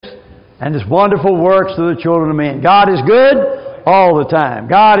and His wonderful works through the children of men. God is good all the time.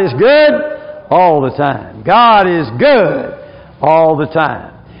 God is good all the time. God is good all the time.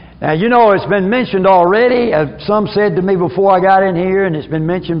 Now, you know, it's been mentioned already. Some said to me before I got in here, and it's been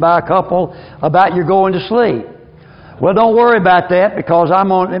mentioned by a couple, about you going to sleep. Well, don't worry about that, because I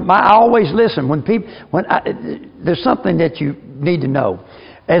always listen. There's something that you need to know.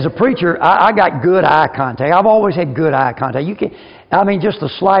 As a preacher, I got good eye contact. I've always had good eye contact. Just the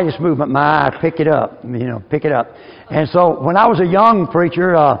slightest movement, my eye, pick it up. And so when I was a young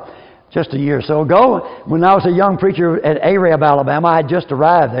preacher, just a year or so ago, when I was a young preacher at Arab, Alabama, I had just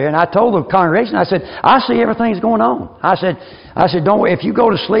arrived there, and I told the congregation, I said, I see everything's going on. I said, don't worry. If you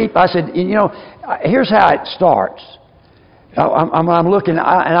go to sleep, I said, here's how it starts. I'm looking, and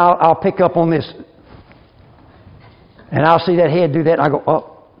I'll pick up on this, and I'll see that head do that, and I go, oh,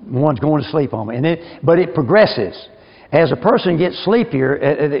 one's going to sleep on me. But it progresses. As a person gets sleepier,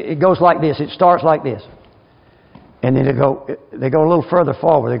 it goes like this. It starts like this. And then they go a little further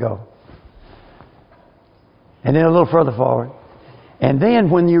forward. They go. And then a little further forward. And then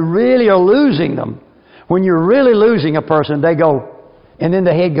when you really are losing them, when you're really losing a person, they go, and then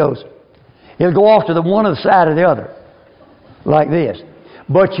the head goes. It'll go off to the one or the side or the other. Like this.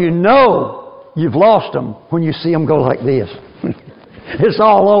 But you know you've lost them when you see them go like this. It's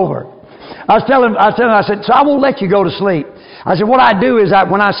all over. I said, so I won't let you go to sleep. I said, what I do is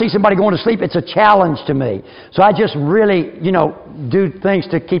when I see somebody going to sleep, it's a challenge to me. So I just really, do things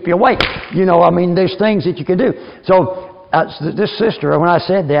to keep you awake. There's things that you can do. So this sister, when I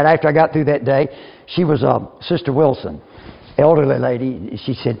said that, after I got through that day, she was Sister Wilson, elderly lady.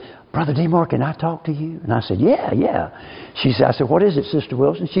 She said, Brother DeMar, can I talk to you? And I said, yeah. I said, what is it, Sister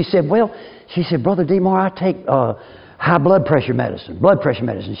Wilson? She said, Brother DeMar, I take high blood pressure medicine.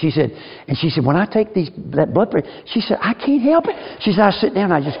 She said, when I take that blood pressure, she said, I can't help it. She said, I sit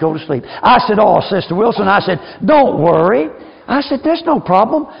down, I just go to sleep. I said, oh, Sister Wilson, I said, don't worry. I said, there's no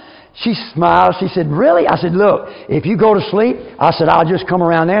problem. She smiled. She said, really? I said, look, if you go to sleep, I said, I'll just come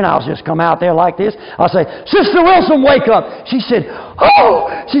around there and I'll just come out there like this. I'll say, Sister Wilson, wake up. She said, oh!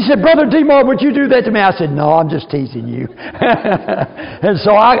 She said, Brother DeMar, would you do that to me? I said, no, I'm just teasing you. And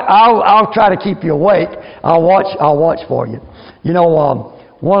so I'll try to keep you awake. I'll watch for you.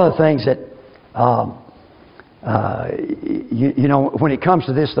 One of the things that, when it comes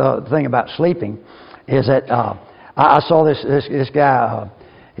to this thing about sleeping, is that I saw this guy.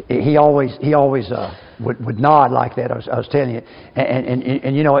 He always would nod like that. I was telling you,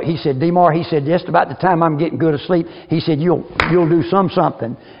 and he said, DeMar, he said, just about the time I'm getting good asleep, he said, you'll do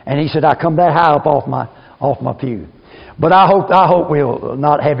something, and he said, I come that high up off my pew. But I hope we'll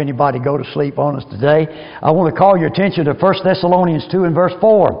not have anybody go to sleep on us today. I want to call your attention to 1 Thessalonians 2 and verse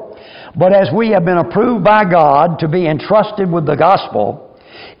 4. But as we have been approved by God to be entrusted with the gospel,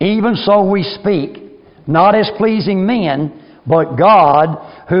 even so we speak, not as pleasing men, but God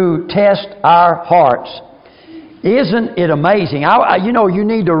who tests our hearts. Isn't it amazing? You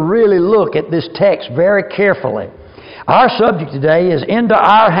need to really look at this text very carefully. Our subject today is, into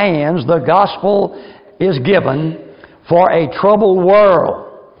our hands the gospel is given for a troubled world.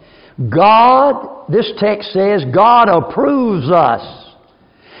 God, this text says, God approves us.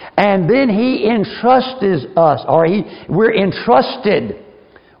 And then He entrusts us, we're entrusted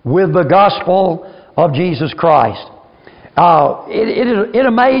with the gospel of Jesus Christ. It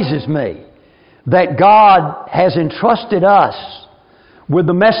amazes me that God has entrusted us with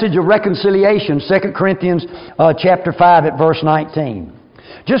the message of reconciliation, 2 Corinthians chapter 5 at verse 19.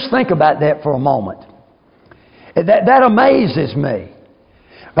 Just think about that for a moment. That amazes me.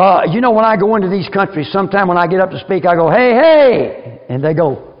 When I go into these countries, sometime when I get up to speak, I go, hey, and they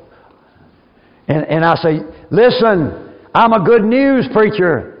go. And I say, listen, I'm a good news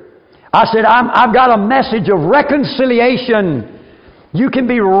preacher. I said, I've got a message of reconciliation. You can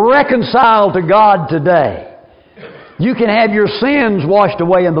be reconciled to God today. You can have your sins washed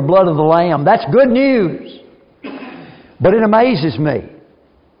away in the blood of the Lamb. That's good news. But it amazes me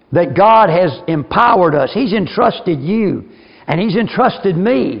that God has empowered us. He's entrusted you and He's entrusted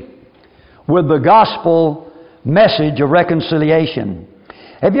me with the gospel message of reconciliation.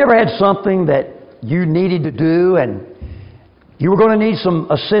 Have you ever had something that you needed to do and you were going to need some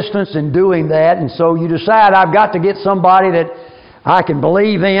assistance in doing that, and so you decide, I've got to get somebody that I can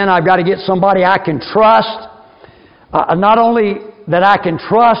believe in. I've got to get somebody I can trust. Not only that I can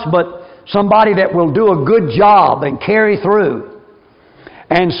trust, but somebody that will do a good job and carry through.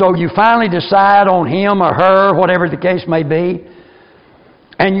 And so you finally decide on him or her, whatever the case may be,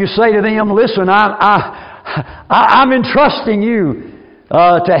 and you say to them, listen, I'm entrusting you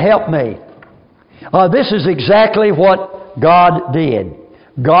to help me. This is exactly what God did.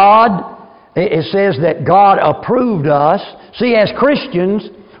 God it says that God approved us. See, as Christians,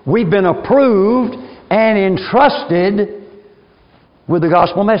 we've been approved and entrusted with the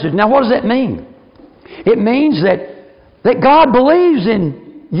gospel message. Now, what does that mean? It means that God believes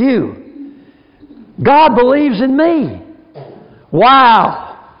in you. God believes in me. Wow.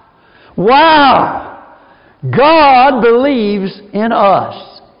 Wow. God believes in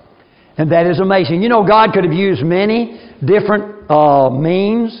us. And that is amazing. You know, God could have used many different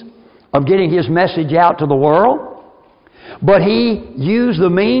means of getting His message out to the world. But He used the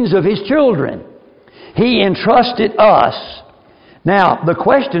means of His children. He entrusted us. Now, the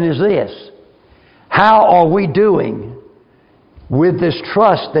question is this. How are we doing with this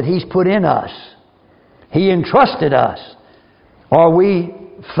trust that He's put in us? He entrusted us. Are we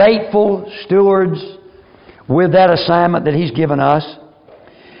faithful stewards with that assignment that He's given us?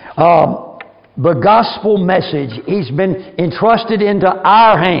 The gospel message, He's been entrusted into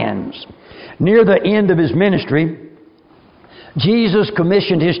our hands. Near the end of His ministry, Jesus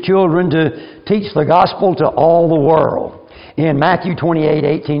commissioned His children to teach the gospel to all the world. In Matthew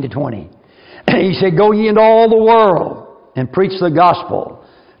 28:18-20. He said, "Go ye into all the world and preach the gospel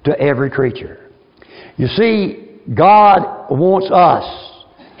to every creature." You see, God wants us,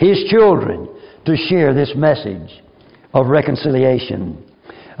 His children, to share this message of reconciliation.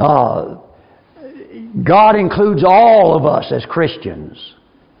 God includes all of us as Christians.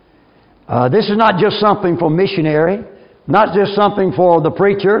 This is not just something for missionary, not just something for the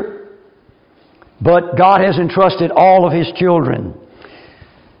preacher, but God has entrusted all of His children.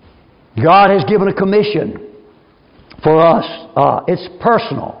 God has given a commission for us. It's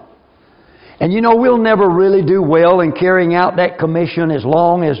personal. And you know, we'll never really do well in carrying out that commission as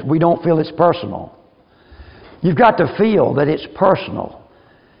long as we don't feel it's personal. You've got to feel that it's personal.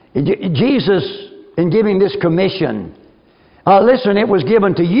 Jesus, in giving this commission, listen, it was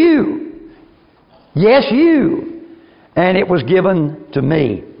given to you. Yes, you. And it was given to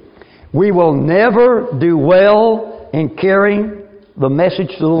me. We will never do well in carrying the message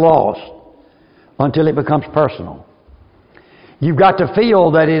to the lost until it becomes personal. You've got to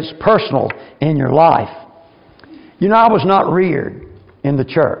feel that it's personal in your life. You know, I was not reared in the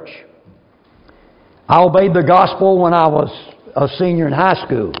church. I obeyed the gospel when I was a senior in high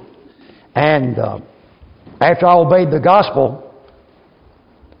school. And after I obeyed the gospel,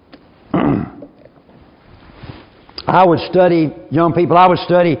 I would study young people. I would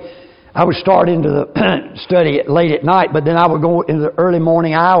start into the study late at night, but then I would go into the early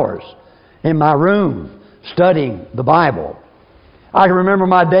morning hours in my room studying the Bible. I can remember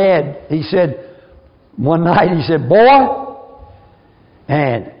my dad, he said, one night, he said, "Boy,"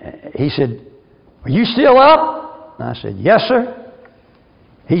 and he said, "Are you still up?" And I said, "Yes, sir."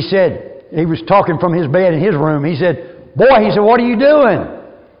 He said, he was talking from his bed in his room. He said, "Boy," he said, "what are you doing?"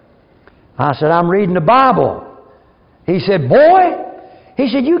 I said, "I'm reading the Bible." He said, "Boy," he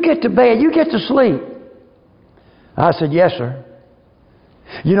said, "you get to bed, you get to sleep." I said, "Yes, sir."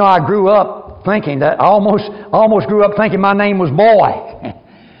 You know, I grew up thinking that, I almost grew up thinking my name was Boy.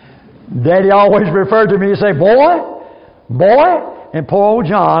 Daddy always referred to me and say, "Boy, boy." And poor old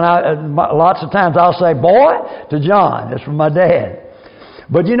John, lots of times I'll say "boy" to John. That's from my dad.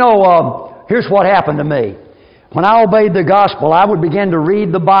 But you know, here's what happened to me. When I obeyed the gospel, I would begin to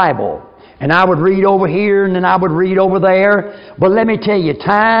read the Bible. And I would read over here and then I would read over there. But let me tell you,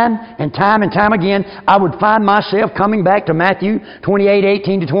 time and time again, I would find myself coming back to Matthew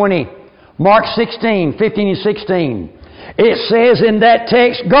 28:18-20. Mark 16:15-16. It says in that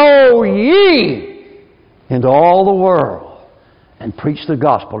text, "Go ye into all the world and preach the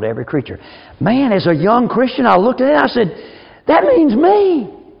gospel to every creature." Man, as a young Christian, I looked at it and I said, that means me.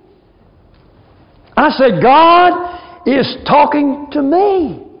 I said, God is talking to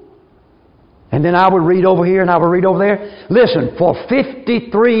me. And then I would read over here and I would read over there. Listen, for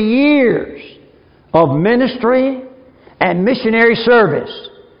 53 years of ministry and missionary service,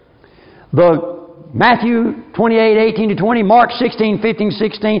 the Matthew 28:18-20, Mark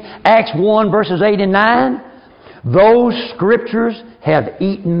 16:15-16, Acts 1 verses 8 and 9, those scriptures have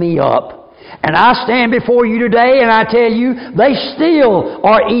eaten me up. And I stand before you today and I tell you, they still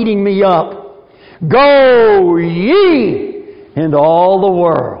are eating me up. Go ye into all the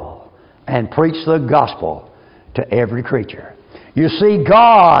world and preach the gospel to every creature. You see,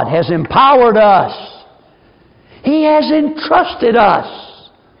 God has empowered us. He has entrusted us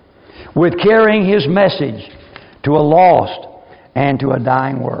with carrying His message to a lost and to a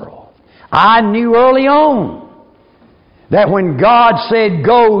dying world. I knew early on that when God said,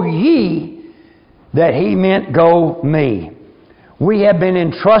 "Go ye," that He meant go me. We have been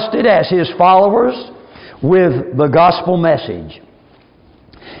entrusted as His followers with the gospel message.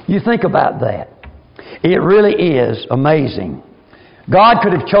 You think about that. It really is amazing. God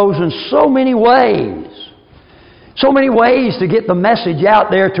could have chosen so many ways to get the message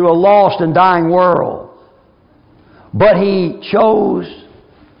out there to a lost and dying world. But He chose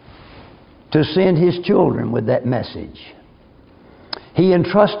to send His children with that message. He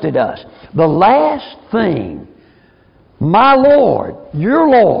entrusted us. The last thing my Lord, your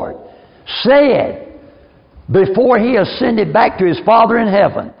Lord, said before He ascended back to His Father in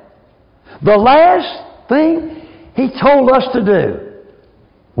heaven, the last thing He told us to do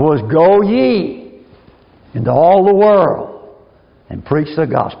was, "Go ye into all the world and preach the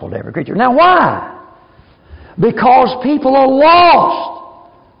gospel to every creature." Now why? Because people are lost.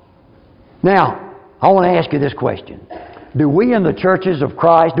 Now, I want to ask you this question. Do we in the churches of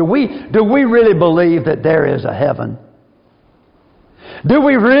Christ, do we really believe that there is a heaven? Do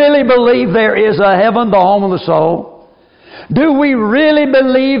we really believe there is a heaven, the home of the soul? Do we really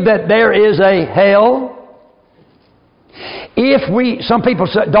believe that there is a hell? Some people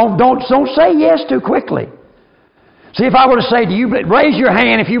say, don't say yes too quickly. See, if I were to say to you, raise your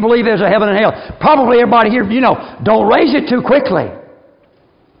hand if you believe there's a heaven and hell, probably everybody here, don't raise it too quickly.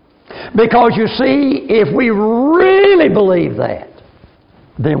 Because you see, if we really believe that,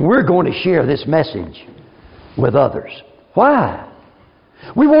 then we're going to share this message with others. Why?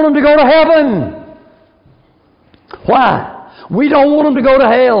 We want them to go to heaven. Why? We don't want them to go to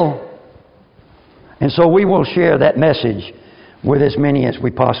hell. And so we will share that message with as many as we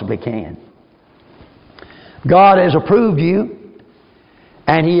possibly can. God has approved you,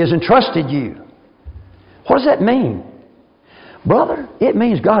 and He has entrusted you. What does that mean? Brother, it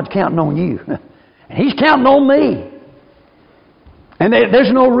means God's counting on you. And He's counting on me. And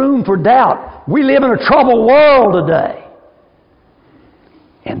there's no room for doubt. We live in a troubled world today.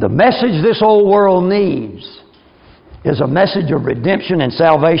 And the message this old world needs is a message of redemption and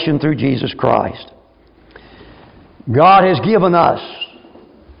salvation through Jesus Christ. God has given us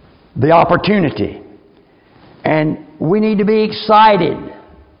the opportunity, and we need to be excited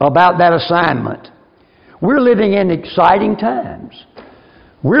about that assignment. We're living in exciting times.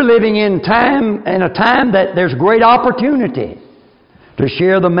 We're living in a time that there's great opportunity to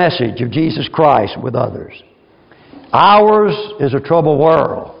share the message of Jesus Christ with others. Ours is a troubled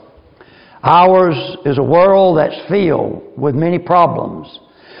world. Ours is a world that's filled with many problems.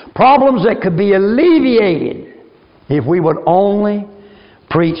 Problems that could be alleviated if we would only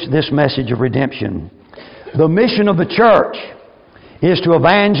preach this message of redemption. The mission of the church is to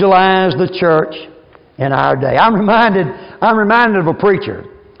evangelize the church in our day. I'm reminded of a preacher,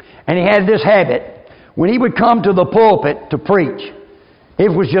 and he had this habit. When he would come to the pulpit to preach, it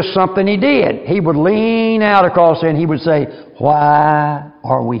was just something he did. He would lean out across there and he would say, "Why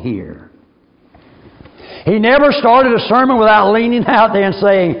are we here?" He never started a sermon without leaning out there and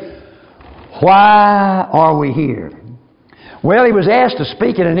saying, "Why are we here?" Well, he was asked to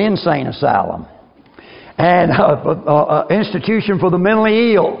speak at an insane asylum and an institution for the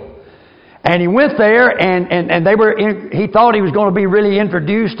mentally ill. And he went there, and he thought he was going to be really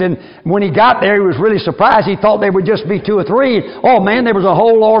introduced. And when he got there, he was really surprised. He thought there would just be 2 or 3. Oh man, there was a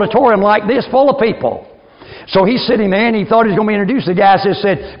whole auditorium like this full of people. So he's sitting there, and he thought he was going to be introduced. The guy just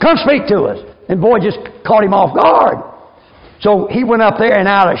said, "Come speak to us." And boy, just caught him off guard. So he went up there, and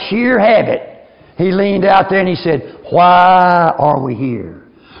out of sheer habit, he leaned out there and he said, "Why are we here?"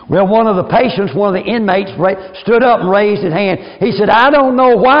 Well, one of the patients, one of the inmates, stood up and raised his hand. He said, "I don't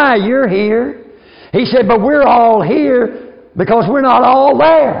know why you're here." He said, "But we're all here because we're not all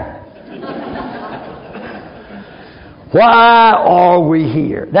there." Why are we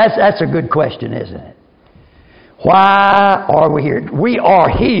here? That's a good question, isn't it? Why are we here? We are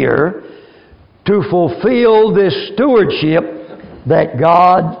here to fulfill this stewardship that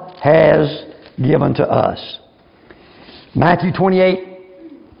God has given to us. Matthew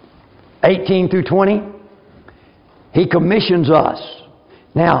 28:18 through 20, He commissions us.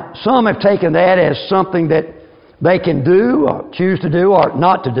 Now, some have taken that as something that they can do or choose to do or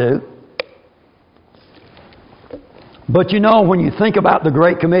not to do. But when you think about the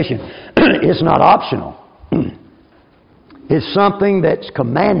Great Commission, it's not optional. It's something that's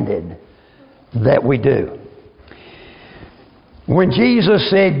commanded that we do. When Jesus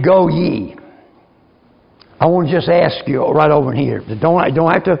said, "Go ye," I want to just ask you right over here. Don't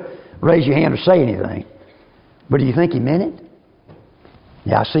have to raise your hand or say anything. But do you think He meant it?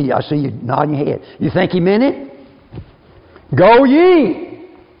 Yeah, I see you nodding your head. You think He meant it? Go ye.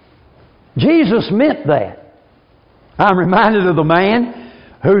 Jesus meant that. I'm reminded of the man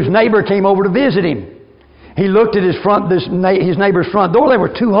whose neighbor came over to visit him. He looked at his neighbor's front door. There were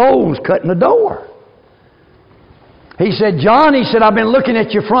 2 holes cut in the door. He said, John, he said, I've been looking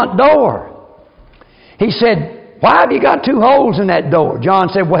at your front door. He said, why have you got 2 holes in that door? John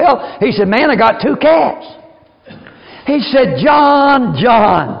said, well, he said, man, I got 2 cats. He said, John,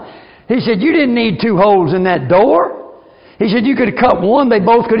 he said, you didn't need 2 holes in that door. He said, you could have cut one, they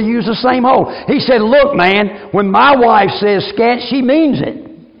both could have used the same hole. He said, look, man, when my wife says scat, she means it.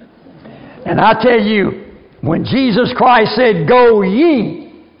 And I tell you, when Jesus Christ said, go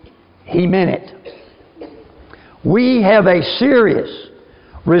ye, He meant it. We have a serious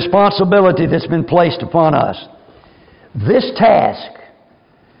responsibility that's been placed upon us. This task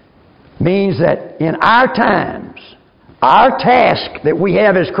means that in our times, our task that we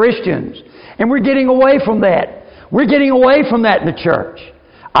have as Christians, and we're getting away from that. We're getting away from that in the church.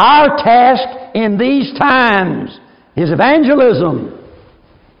 Our task in these times is evangelism.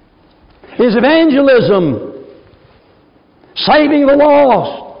 Saving the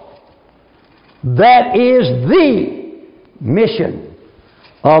lost. That is the mission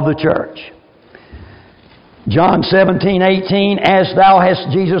of the church. John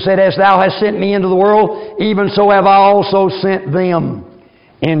 17:18, Jesus said, as thou hast sent me into the world, even so have I also sent them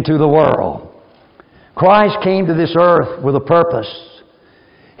into the world. Christ came to this earth with a purpose.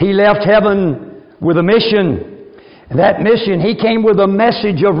 He left heaven with a mission. And that mission, He came with a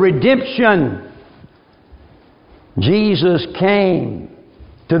message of redemption. Jesus came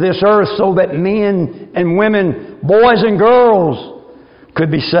to this earth so that men and women, boys and girls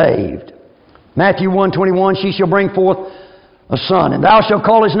could be saved. Matthew 1:21, she shall bring forth a son, and thou shalt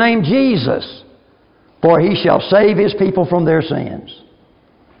call His name Jesus, for He shall save His people from their sins.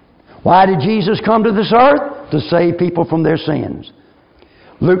 Why did Jesus come to this earth? To save people from their sins.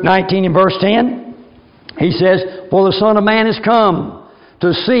 Luke 19 and verse 10, He says, for the Son of Man is come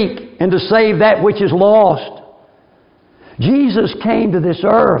to seek and to save that which is lost. Jesus came to this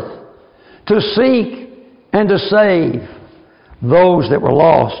earth to seek and to save those that were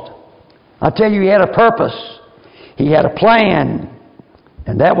lost. I tell you, He had a purpose. He had a plan,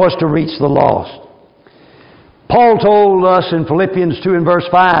 and that was to reach the lost. Paul told us in Philippians 2 and verse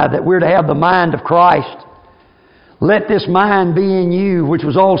 5 that we're to have the mind of Christ. Let this mind be in you, which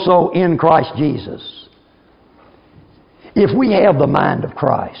was also in Christ Jesus. If we have the mind of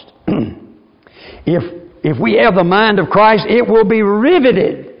Christ, if we have the mind of Christ, it will be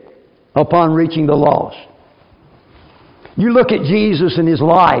riveted upon reaching the lost. You look at Jesus and His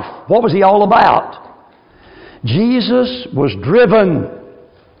life. What was He all about? Jesus was driven.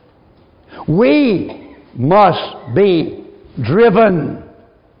 We must be driven.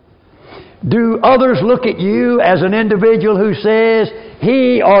 Do others look at you as an individual who says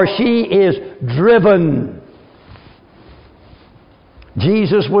he or she is driven?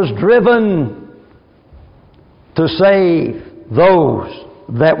 Jesus was driven to save those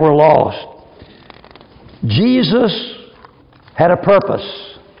that were lost. Jesus had a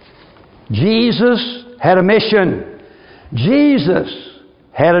purpose. Jesus had a mission. Jesus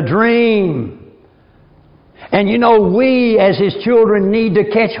had a dream. And you know, we as His children need to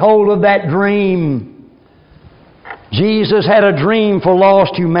catch hold of that dream. Jesus had a dream for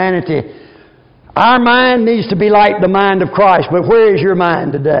lost humanity. Our mind needs to be like the mind of Christ, but where is your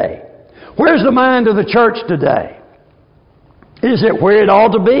mind today? Where's the mind of the church today? Is it where it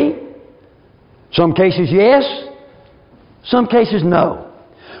ought to be? Some cases yes, some cases no.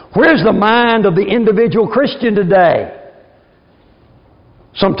 Where's the mind of the individual Christian today?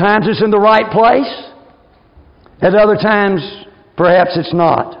 Sometimes it's in the right place. At other times, perhaps it's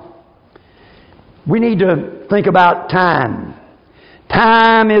not. We need to think about time.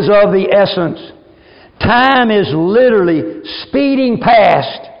 Time is of the essence. Time is literally speeding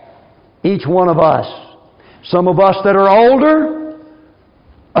past each one of us. Some of us that are older,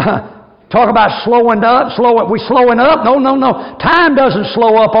 talk about slowing up. We slowing up? No. Time doesn't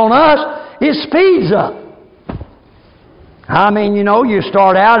slow up on us. It speeds up. I mean, you know, you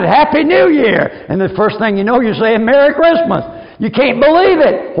start out at Happy New Year, and the first thing you know, you're saying Merry Christmas. You can't believe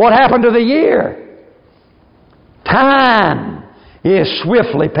it. What happened to the year? Time is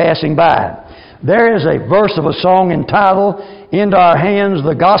swiftly passing by. There is a verse of a song entitled, Into Our Hands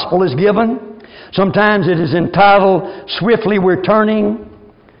the Gospel is Given. Sometimes it is entitled, Swiftly We're Turning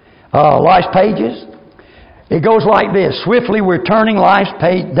Life's Pages. It goes like this: swiftly we're turning life's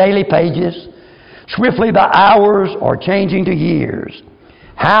daily pages. Swiftly the hours are changing to years.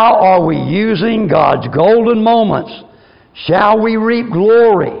 How are we using God's golden moments? Shall we reap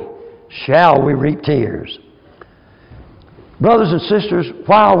glory? Shall we reap tears? Brothers and sisters,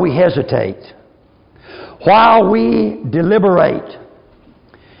 while we hesitate, while we deliberate,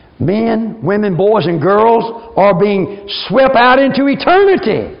 men, women, boys, and girls are being swept out into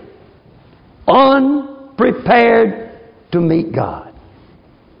eternity, unprepared to meet God.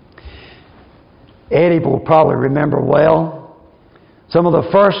 Eddie will probably remember well some of the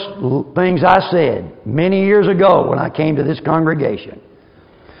first things I said many years ago when I came to this congregation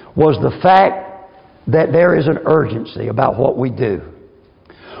was the fact that there is an urgency about what we do.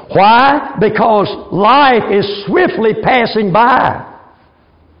 Why? Because life is swiftly passing by.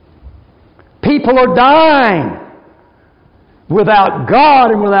 People are dying without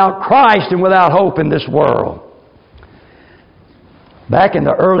God and without Christ and without hope in this world. Back in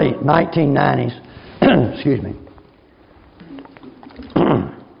the early 1990s, excuse me,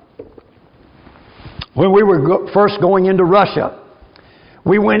 when we were first going into Russia,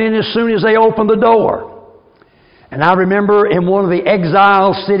 we went in as soon as they opened the door. And I remember in one of the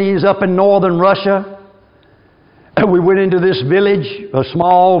exile cities up in northern Russia, we went into this village, a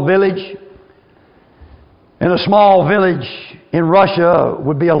small village. And a small village in Russia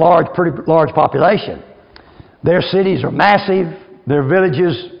would be a pretty large population. Their cities are massive. Their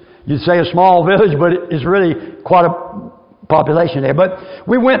villages, you'd say a small village, but it's really quite a population there. But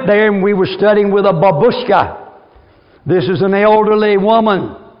we went there and we were studying with a babushka. This is an elderly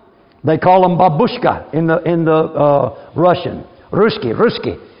woman. They call them babushka in the Russian.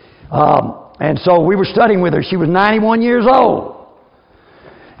 Ruski. And so we were studying with her. She was 91 years old.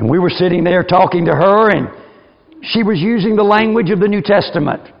 And we were sitting there talking to her, and she was using the language of the New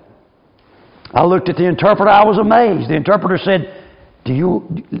Testament. I looked at the interpreter. I was amazed. The interpreter said, do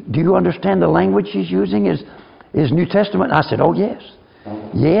you understand the language she's using is New Testament? And I said, oh, yes.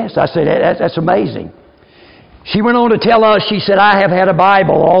 Yes. I said, that's amazing. She went on to tell us, she said, I have had a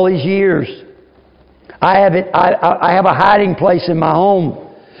Bible all these years. I have a hiding place in my home.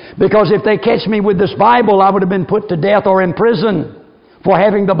 Because if they catch me with this Bible, I would have been put to death or in prison for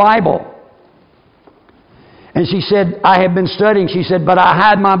having the Bible. And she said, I have been studying. She said, but I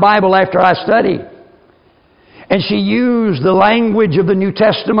hide my Bible after I study. And she used the language of the New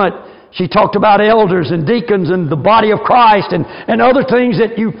Testament. She talked about elders and deacons and the body of Christ and other things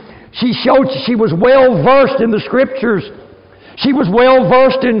that she showed. She was well versed in the Scriptures. She was well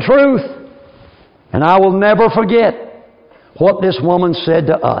versed in truth. And I will never forget what this woman said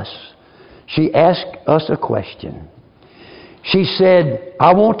to us. She asked us a question. She said,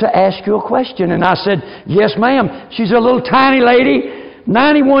 I want to ask you a question. And I said, yes, ma'am. She's a little tiny lady,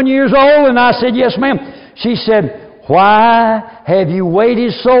 91 years old. And I said, yes, ma'am. She said, why have you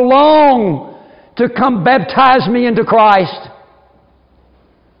waited so long to come baptize me into Christ?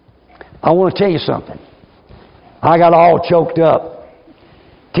 I want to tell you something. I got all choked up.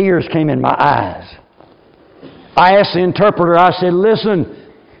 Tears came in my eyes. I asked the interpreter, I said,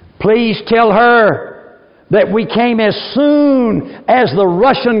 listen, please tell her that we came as soon as the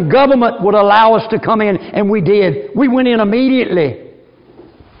Russian government would allow us to come in, and we did. We went in immediately.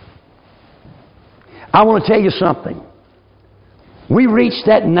 I want to tell you something. We reached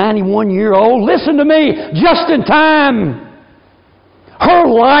that 91-year-old, listen to me, just in time. Her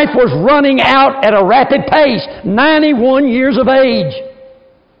life was running out at a rapid pace, 91 years of age.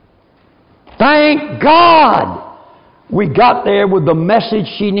 Thank God we got there with the message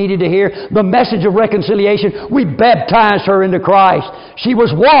she needed to hear, the message of reconciliation. We baptized her into Christ. She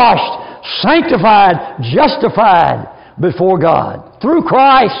was washed, sanctified, justified before God through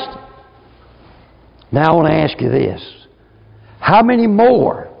Christ. Now I want to ask you this. How many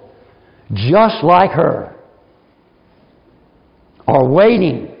more, just like her, are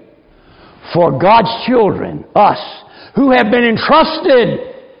waiting for God's children, us, who have been entrusted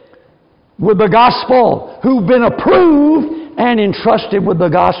with the gospel, who've been approved and entrusted with the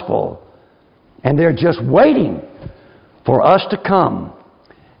gospel, and they're just waiting for us to come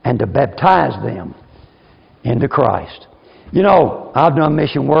and to baptize them into Christ? You know, I've done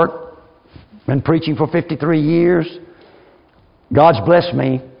mission work, been preaching for 53 years. God's blessed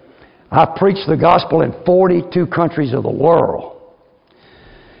me. I've preached the gospel in 42 countries of the world.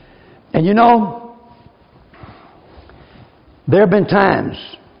 And you know, there have been times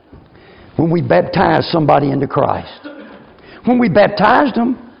when we baptized somebody into Christ. When we baptized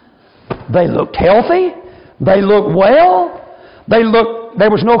them, they looked healthy. They looked well. There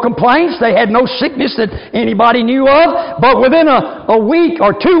was no complaints. They had no sickness that anybody knew of. But within a week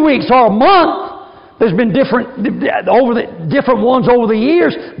or 2 weeks or a month, there's been different ones over the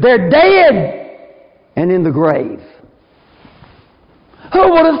years. They're dead and in the grave.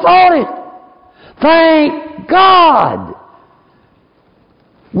 Who would have thought it? Thank God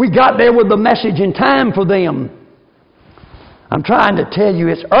we got there with the message in time for them. I'm trying to tell you,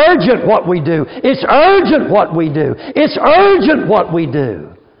 it's urgent what we do. It's urgent what we do. It's urgent what we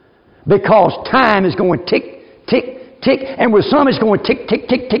do. Because time is going tick, tick, tick. And with some it's going tick, tick,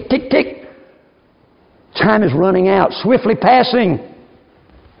 tick, tick, tick, tick. Time is running out, swiftly passing.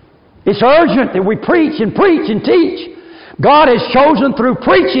 It's urgent that we preach and preach and teach. God has chosen through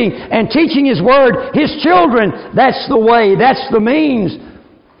preaching and teaching His Word, His children. That's the way, that's the means.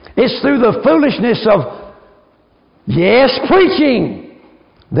 It's through the foolishness of, yes, preaching,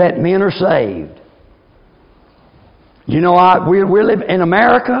 that men are saved. You know, we live in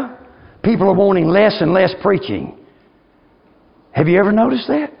America. People are wanting less and less preaching. Have you ever noticed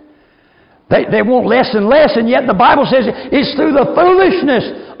that? They want less and less, and yet the Bible says it's through the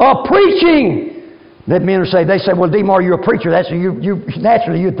foolishness of preaching that men are saved. They say, well, DeMar, you're a preacher.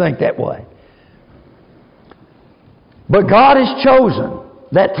 Naturally, you'd think that way. But God has chosen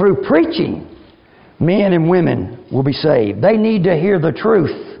that through preaching, men and women will be saved. They need to hear the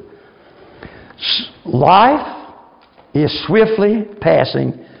truth. Life is swiftly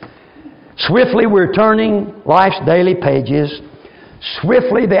passing. Swiftly we're turning life's daily pages.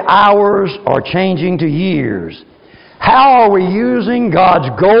 Swiftly the hours are changing to years. How are we using God's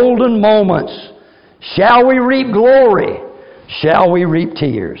golden moments? Shall we reap glory? Shall we reap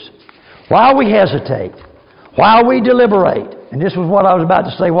tears? While we hesitate, while we deliberate, and this was what I was about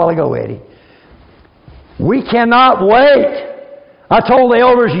to say a while ago, Eddie, we cannot wait. I told the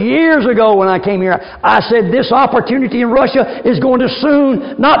elders years ago when I came here, I said this opportunity in Russia is going to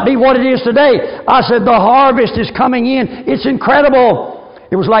soon not be what it is today. I said the harvest is coming in. It's incredible.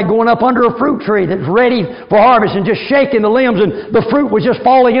 It was like going up under a fruit tree that's ready for harvest and just shaking the limbs, and the fruit was just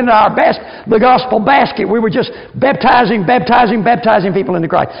falling into the gospel basket. We were just baptizing people into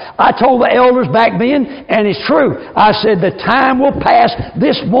Christ. I told the elders back then, and it's true. I said the time will pass.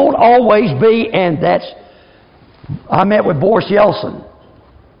 This won't always be, and I met with Boris Yeltsin,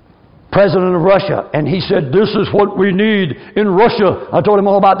 President of Russia, and he said, this is what we need in Russia. I told him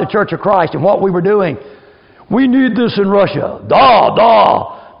all about the Church of Christ and what we were doing. We need this in Russia.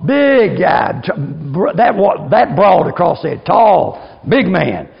 Big guy. That broad across there. Tall. Big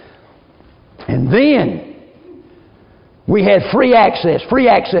man. And then we had free access.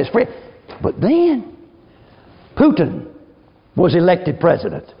 But then Putin was elected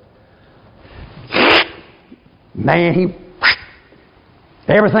president. Man,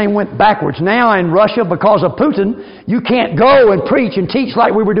 everything went backwards. Now in Russia, because of Putin, you can't go and preach and teach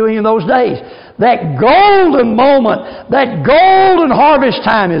like we were doing in those days. That golden moment, that golden harvest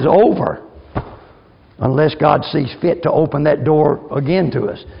time is over. Unless God sees fit to open that door again to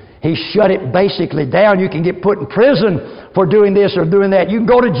us. He shut it basically down. You can get put in prison for doing this or doing that. You can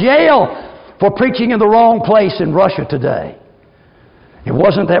go to jail for preaching in the wrong place in Russia today. It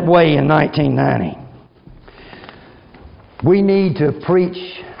wasn't that way in 1990. We need to preach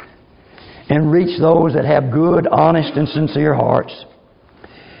and reach those that have good, honest, and sincere hearts.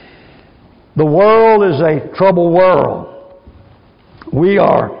 The world is a troubled world. We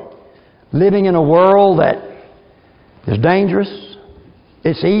are living in a world that is dangerous,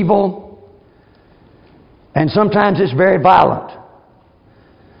 it's evil, and sometimes it's very violent.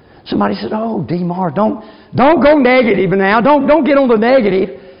 Somebody said, oh, DeMar, don't go negative now. Don't get on the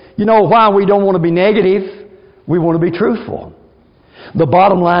negative. You know why we don't want to be negative? We want to be truthful. The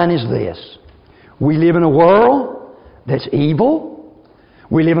bottom line is this. We live in a world that's evil.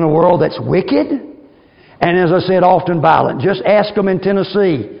 We live in a world that's wicked. And as I said, often violent. Just ask them in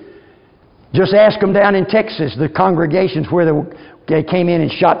Tennessee. Just ask them down in Texas, the congregations where they came in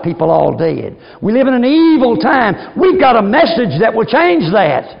and shot people all dead. We live in an evil time. We've got a message that will change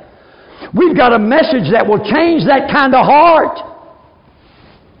that. We've got a message that will change that kind of heart.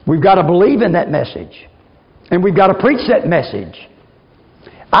 We've got to believe in that message. And we've got to preach that message.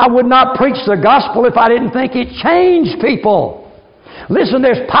 I would not preach the gospel if I didn't think it changed people. Listen,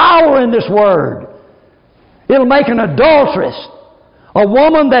 there's power in this word. It'll make an adulteress, a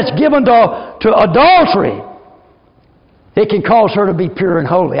woman that's given to adultery, it can cause her to be pure and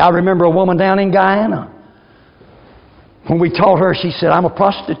holy. I remember a woman down in Guyana. When we taught her, she said, I'm a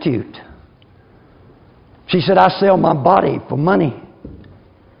prostitute. She said, I sell my body for money.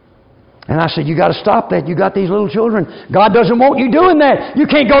 And I said, you got to stop that. You got these little children. God doesn't want you doing that. You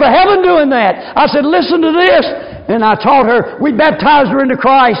can't go to heaven doing that. I said, listen to this. And I taught her. We baptized her into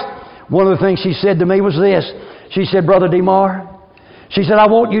Christ. One of the things she said to me was this. She said, Brother DeMar, she said, I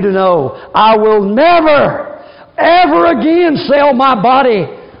want you to know I will never, ever again sell my body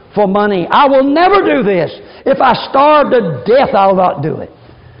for money. I will never do this. If I starve to death, I'll not do it.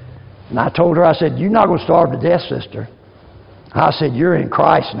 And I told her, I said, you're not going to starve to death, sister. I said, you're in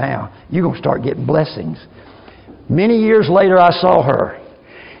Christ now. You're going to start getting blessings. Many years later, I saw her.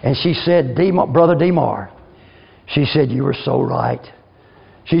 And she said, Brother DeMar, she said, you were so right.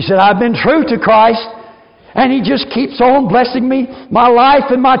 She said, I've been true to Christ. And He just keeps on blessing me, my life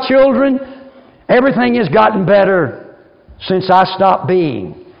and my children. Everything has gotten better since I stopped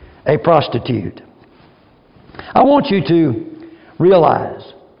being a prostitute. I want you to realize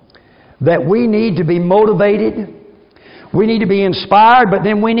that we need to be motivated, we need to be inspired, but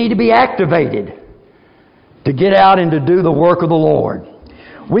then we need to be activated to get out and to do the work of the Lord.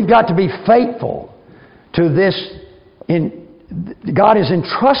 We've got to be faithful to this. God has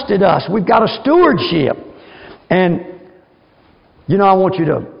entrusted us. We've got a stewardship. And, I want you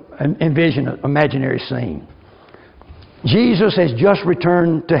to envision an imaginary scene. Jesus has just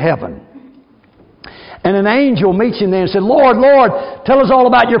returned to heaven. And an angel meets him there and said, Lord, Lord, tell us all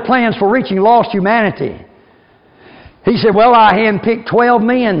about your plans for reaching lost humanity. He said, well, I handpicked 12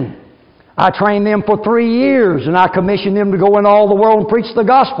 men. I trained them for 3 years, and I commissioned them to go into all the world and preach the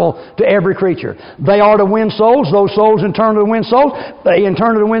gospel to every creature. They are to win souls. Those souls in turn to win souls. They in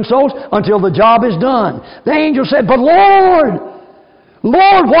turn to win souls until the job is done. The angel said, but Lord,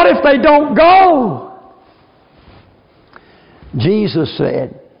 what if they don't go? Jesus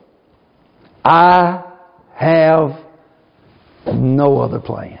said, I have no other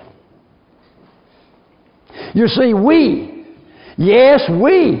plan. You see, we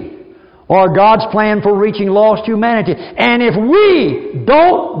are God's plan for reaching lost humanity. And if we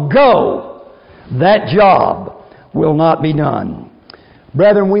don't go, that job will not be done.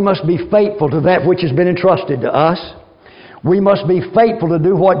 Brethren, we must be faithful to that which has been entrusted to us. We must be faithful to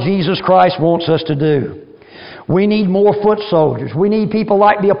do what Jesus Christ wants us to do. We need more foot soldiers. We need people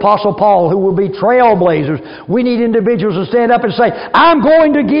like the Apostle Paul who will be trailblazers. We need individuals to stand up and say, I'm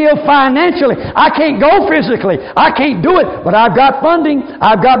going to give financially. I can't go physically. I can't do it, but I've got funding.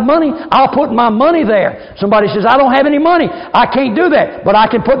 I've got money. I'll put my money there. Somebody says, I don't have any money. I can't do that, but I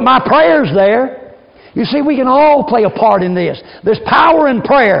can put my prayers there. You see, we can all play a part in this. There's power in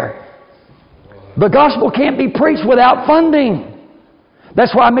prayer. The gospel can't be preached without funding.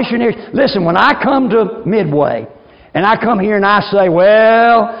 That's why missionaries... Listen, when I come to Midway, and I come here and I say,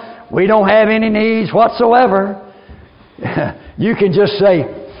 well, we don't have any needs whatsoever, you can just say,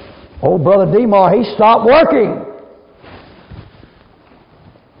 oh, Brother Demar, he stopped working.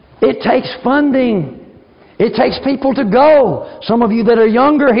 It takes funding. It takes people to go. Some of you that are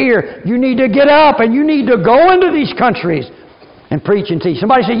younger here, you need to get up and you need to go into these countries and preach and teach.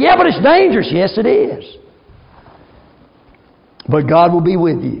 Somebody say, yeah, but it's dangerous. Yes, it is. But God will be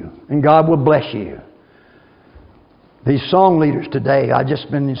with you, and God will bless you. These song leaders today, I've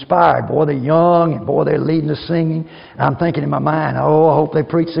just been inspired. Boy, they're young, and boy, they're leading the singing. And I'm thinking in my mind, oh, I hope they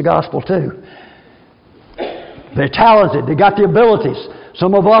preach the gospel too. They're talented. They got the abilities.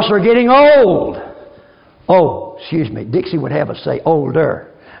 Some of us are getting old. Oh, excuse me. Dixie would have us say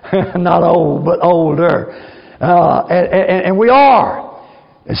older. Not old, but older. And we are.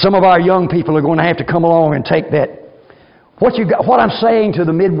 And some of our young people are going to have to come along and take that. What I'm saying to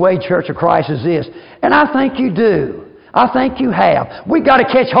the Midway Church of Christ is this, and I think you do. I think you have. We've got to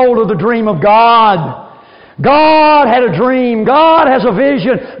catch hold of the dream of God. God had a dream. God has a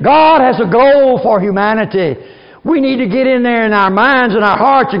vision. God has a goal for humanity. We need to get in there in our minds and our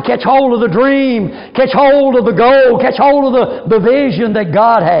hearts and catch hold of the dream, catch hold of the goal, catch hold of the vision that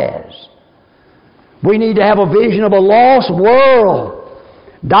God has. We need to have a vision of a lost world,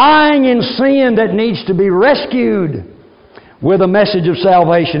 dying in sin that needs to be rescued with a message of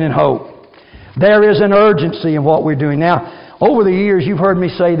salvation and hope. There is an urgency in what we're doing. Now, over the years, you've heard me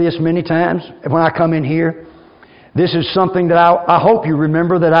say this many times when I come in here. This is something that I hope you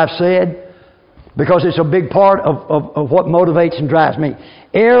remember that I've said, because it's a big part of what motivates and drives me.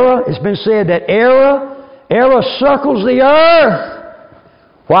 It's been said that error circles the earth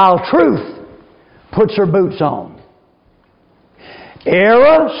while truth puts her boots on.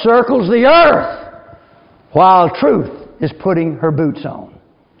 Error circles the earth while truth is putting her boots on.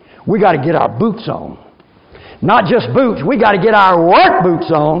 We got to get our boots on. Not just boots, we got to get our work boots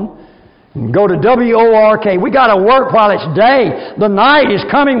on and go to WORK. We got to work while it's day. The night is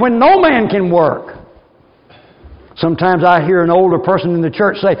coming when no man can work. Sometimes I hear an older person in the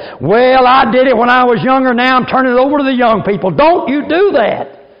church say, well, I did it when I was younger, now I'm turning it over to the young people. Don't you do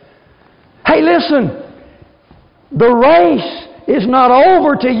that. Hey, listen, the race is not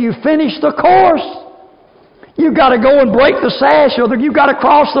over till you finish the course. You've got to go and break the sash, or you've got to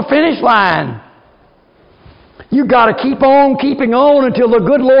cross the finish line. You've got to keep on keeping on until the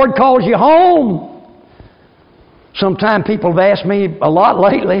good Lord calls you home. Sometimes people have asked me a lot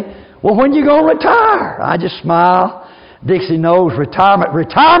lately, well, when are you going to retire? I just smile. Dixie knows retirement.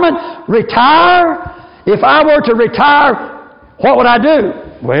 Retire? If I were to retire, what would I do?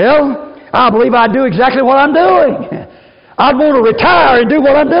 Well, I believe I'd do exactly what I'm doing. I'd want to retire and do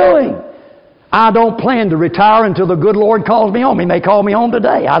what I'm doing. I don't plan to retire until the good Lord calls me home. He may call me home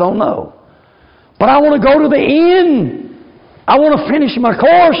today. I don't know. But I want to go to the end. I want to finish my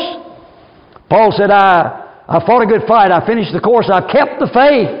course. Paul said, I fought a good fight. I finished the course. I've kept the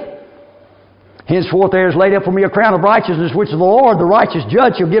faith. Henceforth there is laid up for me a crown of righteousness, which the Lord, the righteous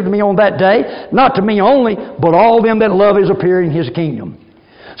judge, shall give to me on that day. Not to me only, but all them that love His appearing in His kingdom.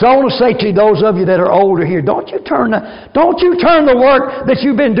 So I want to say to those of you that are older here, don't you turn the work that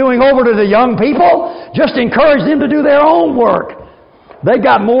you've been doing over to the young people. Just encourage them to do their own work. They've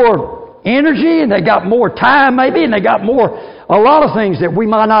got more energy, and they got more time maybe, and they got a lot of things that we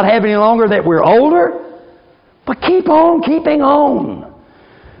might not have any longer that we're older. But keep on keeping on.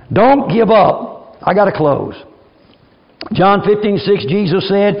 Don't give up. I got to close. John 15:6, Jesus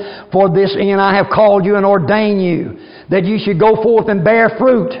said, For this end I have called you and ordained you, that you should go forth and bear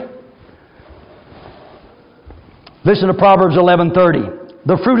fruit. Listen to Proverbs 11:30.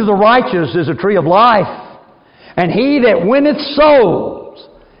 The fruit of the righteous is a tree of life, and he that winneth souls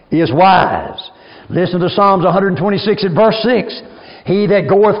is wise. Listen to Psalms 126 and verse 6. He that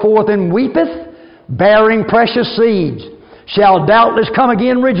goeth forth and weepeth, bearing precious seeds, shall doubtless come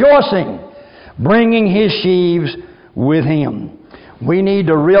again rejoicing, bringing his sheaves with him. We need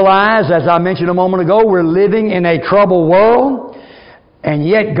to realize, as I mentioned a moment ago, we're living in a troubled world, and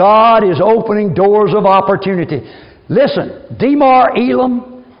yet God is opening doors of opportunity. Listen, Demar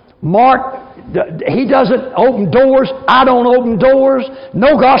Elam, Mark, he doesn't open doors. I don't open doors.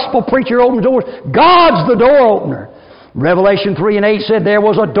 No gospel preacher opens doors. God's the door opener. Revelation 3:8 said there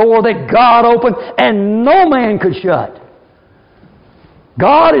was a door that God opened and no man could shut.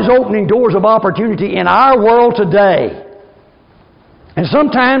 God is opening doors of opportunity in our world today. And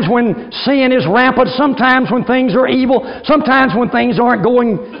sometimes when sin is rampant, sometimes when things are evil, sometimes when things aren't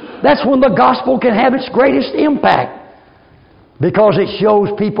going, that's when the gospel can have its greatest impact. Because it shows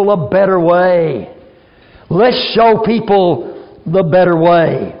people a better way. Let's show people the better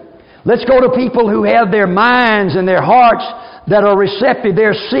way. Let's go to people who have their minds and their hearts that are receptive.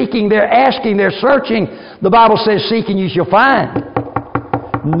 They're seeking, they're asking, they're searching. The Bible says, seek and you shall find.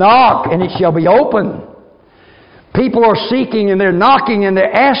 Knock and it shall be open. People are seeking and they're knocking and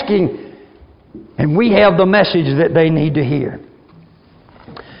they're asking, and we have the message that they need to hear.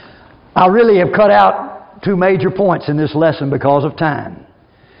 I really have cut out two major points in this lesson because of time.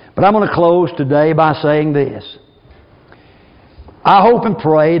 But I'm going to close today by saying this. I hope and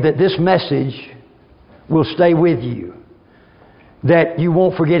pray that this message will stay with you, that you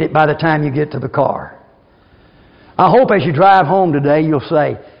won't forget it by the time you get to the car. I hope as you drive home today you'll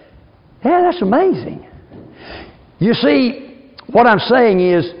say, yeah, that's amazing. You see, what I'm saying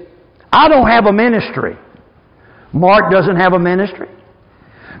is, I don't have a ministry. Mark doesn't have a ministry.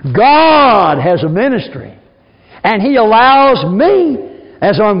 God has a ministry. And He allows me,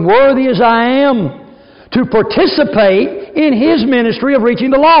 as unworthy as I am, to participate in His ministry of reaching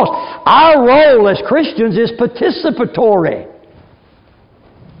the lost. Our role as Christians is participatory.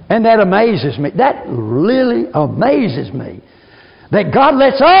 And that amazes me. That really amazes me. That God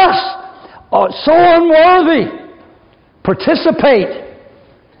lets us, so unworthy, participate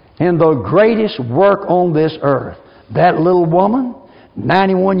in the greatest work on this earth. That little woman,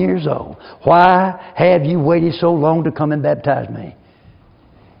 91 years old. Why have you waited so long to come and baptize me?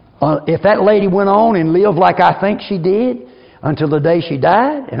 If that lady went on and lived like I think she did until the day she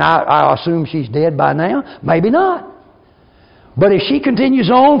died, and I assume she's dead by now, maybe not. But if she continues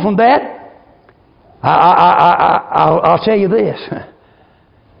on from that, I'll tell you this.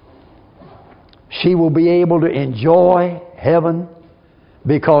 She will be able to enjoy heaven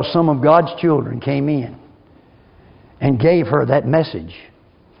because some of God's children came in and gave her that message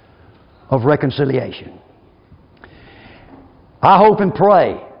of reconciliation. I hope and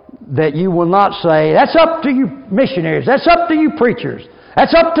pray that you will not say, that's up to you missionaries, that's up to you preachers,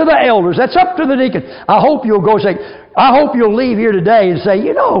 that's up to the elders, that's up to the deacons. I hope you'll go say, I hope you'll leave here today and say,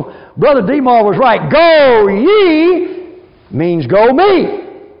 you know, Brother Demar was right. Go ye means go me.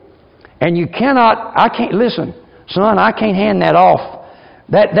 And you cannot, listen, son, I can't hand that off.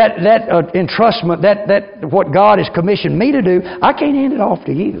 That entrustment, that what God has commissioned me to do, I can't hand it off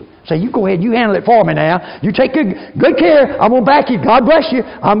to you. Say, you go ahead, you handle it for me now. You take good care. I'm going to back you. God bless you.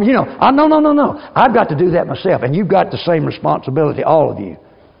 No. I've got to do that myself. And you've got the same responsibility, all of you.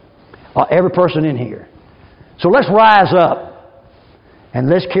 Every person in here. So let's rise up and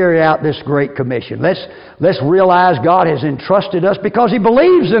let's carry out this great commission. Let's realize God has entrusted us because He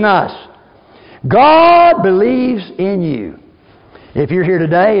believes in us. God believes in you. If you're here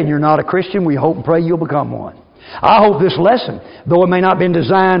today and you're not a Christian, we hope and pray you'll become one. I hope this lesson, though it may not have been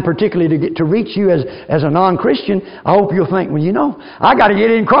designed particularly to reach you as a non-Christian, I hope you'll think, well, you know, I got to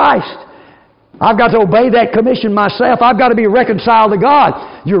get in Christ. I've got to obey that commission myself. I've got to be reconciled to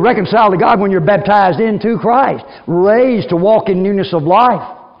God. You're reconciled to God when you're baptized into Christ, raised to walk in newness of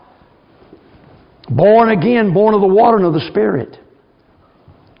life. Born again, born of the water and of the Spirit.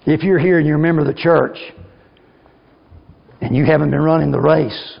 If you're here and you're a member of the church and you haven't been running the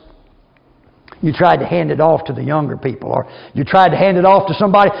race, you tried to hand it off to the younger people, or you tried to hand it off to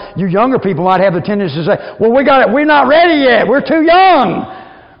somebody. You younger people might have the tendency to say, well, we're not ready yet. We're too young.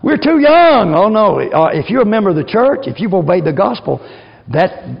 We're too young. Oh, no. If you're a member of the church, if you've obeyed the gospel,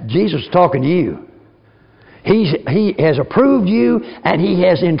 that Jesus is talking to you. He has approved you, and He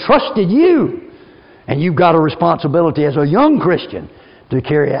has entrusted you. And you've got a responsibility as a young Christian to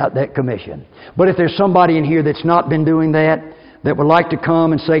carry out that commission. But if there's somebody in here that's not been doing that would like to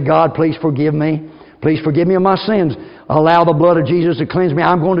come and say, God, please forgive me. Please forgive me of my sins. Allow the blood of Jesus to cleanse me.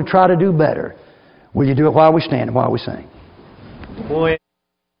 I'm going to try to do better. Will you do it while we stand and while we sing?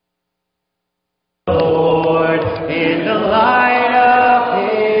 Lord, in the light of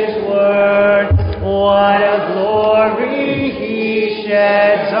His Word, what a glory He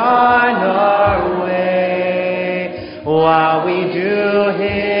sheds on our way. While we do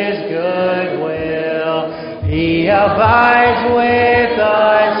His good will, He abides with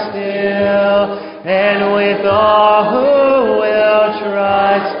us still, and with all who will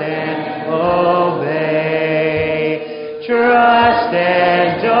trust and obey. Trust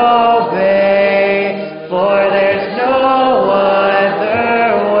and obey, for there's no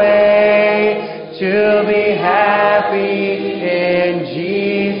other way to be happy in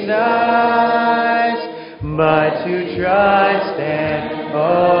Jesus, but to trust and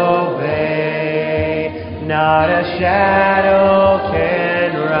obey. Not a shadow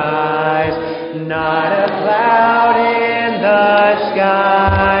can rise, not a cloud in the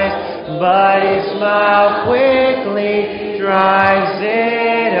skies, but His smile quickly drives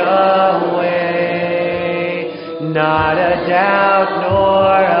it away. Not a doubt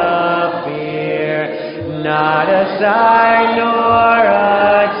nor a fear, not a sigh nor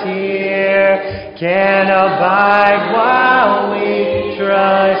a tear can abide while we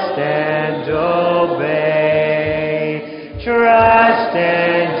trust and obey. Trust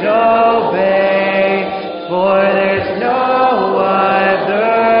and obey, for there's no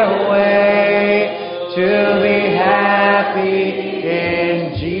other way to be happy in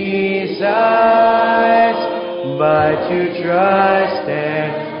Jesus, but to trust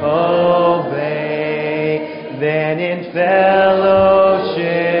and obey. Then in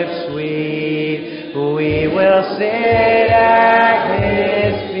fellowship sweet we will sit at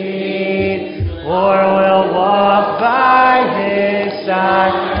His feet, or we'll walk by His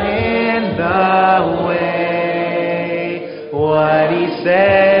side in the way. What He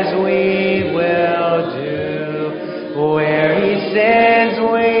says we will do, where He sends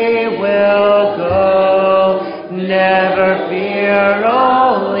we will go. Never fear,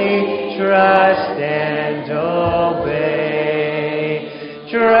 only trust and obey.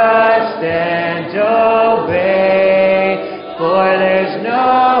 Trust and obey, for there's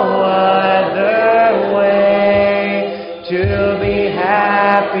no other way to be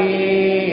happy